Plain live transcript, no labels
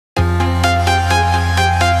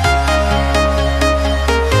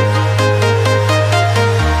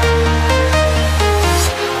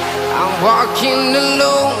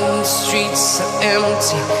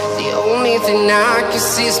I can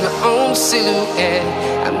see is my own silhouette.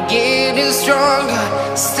 I'm getting stronger,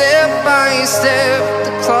 step by step.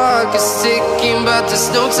 The clock is ticking, but there's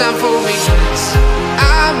no time for me.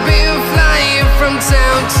 I've been flying from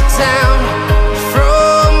town to town,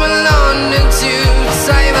 from London to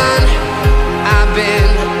Taiwan. I've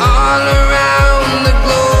been all around the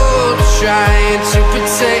globe, trying to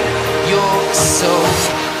protect your soul.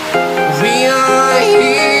 We are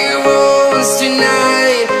heroes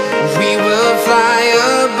tonight. We will fly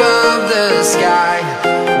above the sky.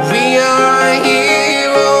 We are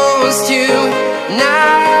heroes tonight.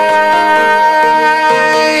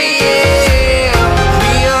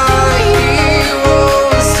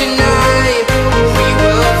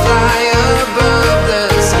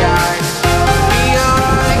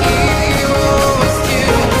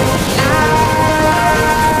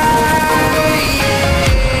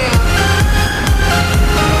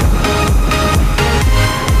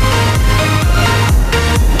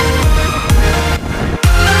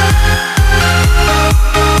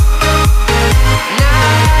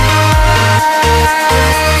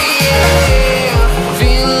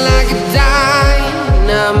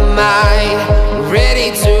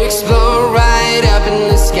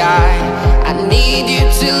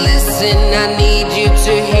 I need you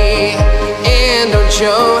to hear, and don't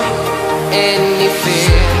show any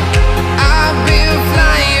fear. I've been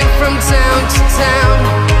flying from town to town,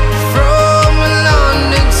 from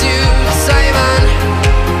London to Taiwan.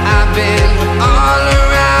 I've been all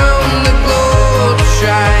around the globe,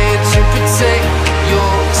 trying to protect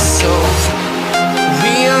your soul.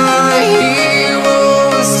 We are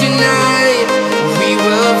heroes tonight. We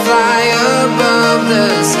will fly above the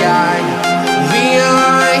sky. We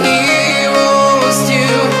are heroes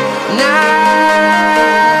tonight,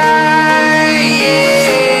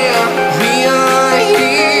 yeah. We are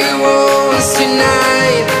heroes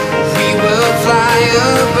tonight. We will fly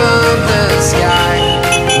above the sky.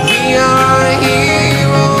 We are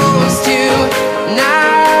heroes tonight,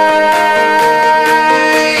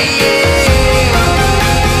 yeah.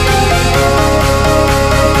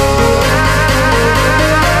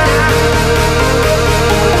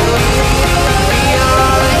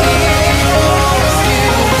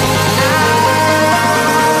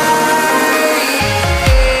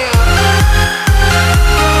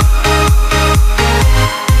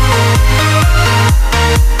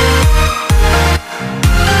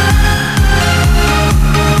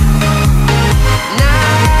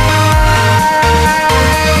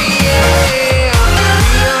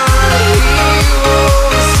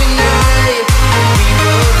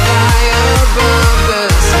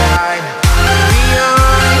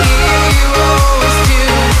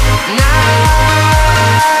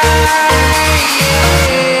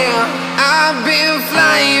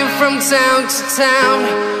 Town to town,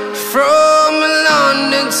 from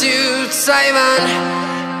London to Taiwan.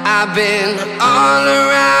 I've been all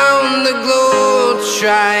around the globe,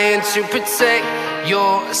 trying to protect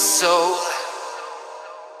your soul.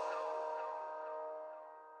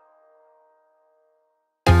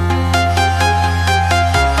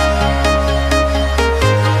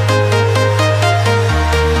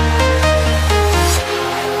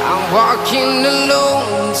 I'm walking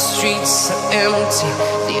alone, the streets are empty.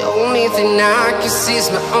 The only thing I can see is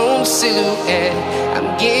my own silhouette.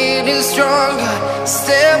 I'm getting stronger,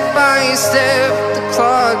 step by step. The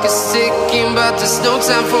clock is ticking, but there's no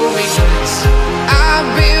time for me. I've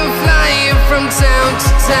been flying from town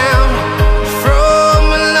to town, from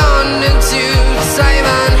London to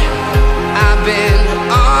Taiwan. I've been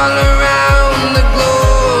all around the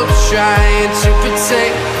globe, trying to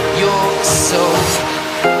protect your soul.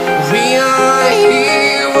 We are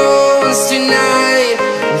heroes tonight.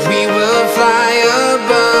 We will fly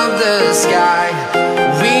above the sky.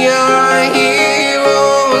 We are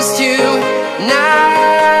heroes tonight,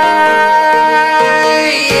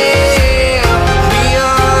 yeah. We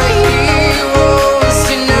are heroes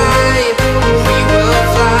tonight. We will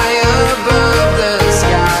fly above the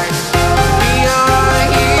sky. We are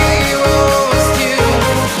heroes tonight,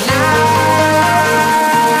 yeah.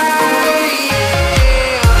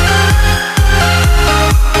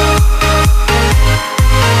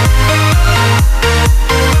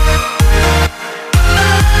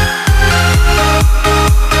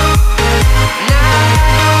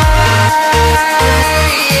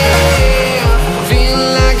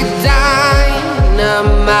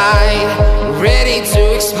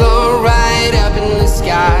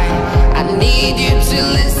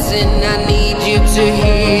 To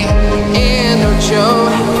hear and don't show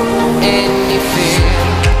any fear.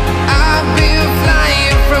 I've been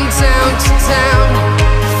flying from town to town.